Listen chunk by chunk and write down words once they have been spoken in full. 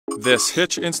This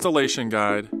hitch installation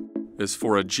guide is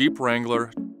for a Jeep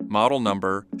Wrangler model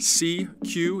number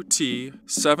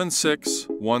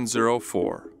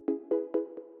CQT76104.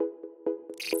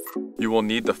 You will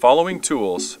need the following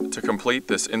tools to complete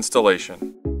this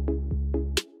installation.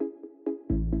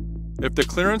 If the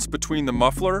clearance between the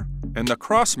muffler and the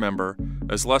cross member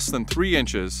is less than 3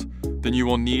 inches, then you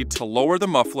will need to lower the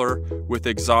muffler with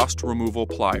exhaust removal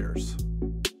pliers.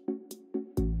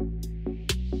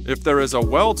 If there is a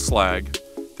weld slag,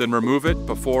 then remove it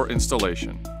before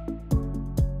installation.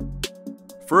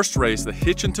 First, raise the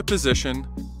hitch into position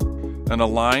and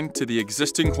align to the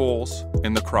existing holes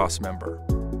in the cross member.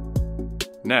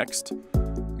 Next,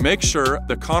 make sure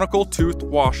the conical tooth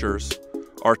washers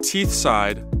are teeth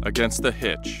side against the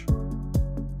hitch.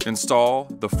 Install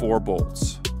the 4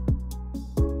 bolts.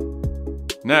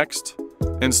 Next,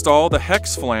 install the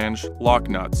hex flange lock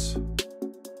nuts.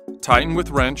 Tighten with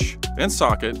wrench and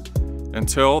socket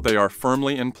until they are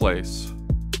firmly in place.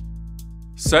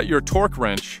 Set your torque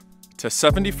wrench to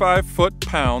 75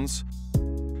 foot-pounds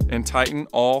and tighten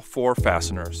all 4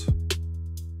 fasteners.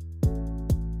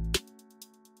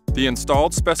 The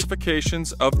installed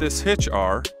specifications of this hitch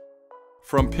are: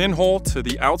 from pinhole to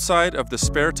the outside of the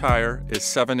spare tire is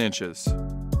 7 inches.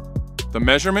 The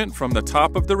measurement from the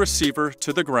top of the receiver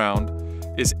to the ground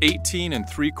is 18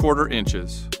 3/4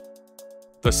 inches.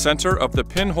 The center of the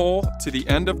pinhole to the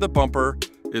end of the bumper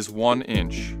is 1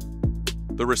 inch.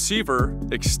 The receiver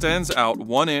extends out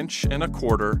 1.25 inches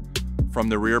from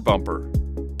the rear bumper.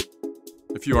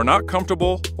 If you are not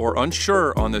comfortable or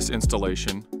unsure on this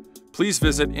installation, please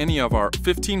visit any of our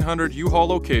 1,500 U-Haul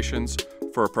locations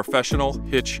for a professional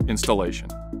hitch installation.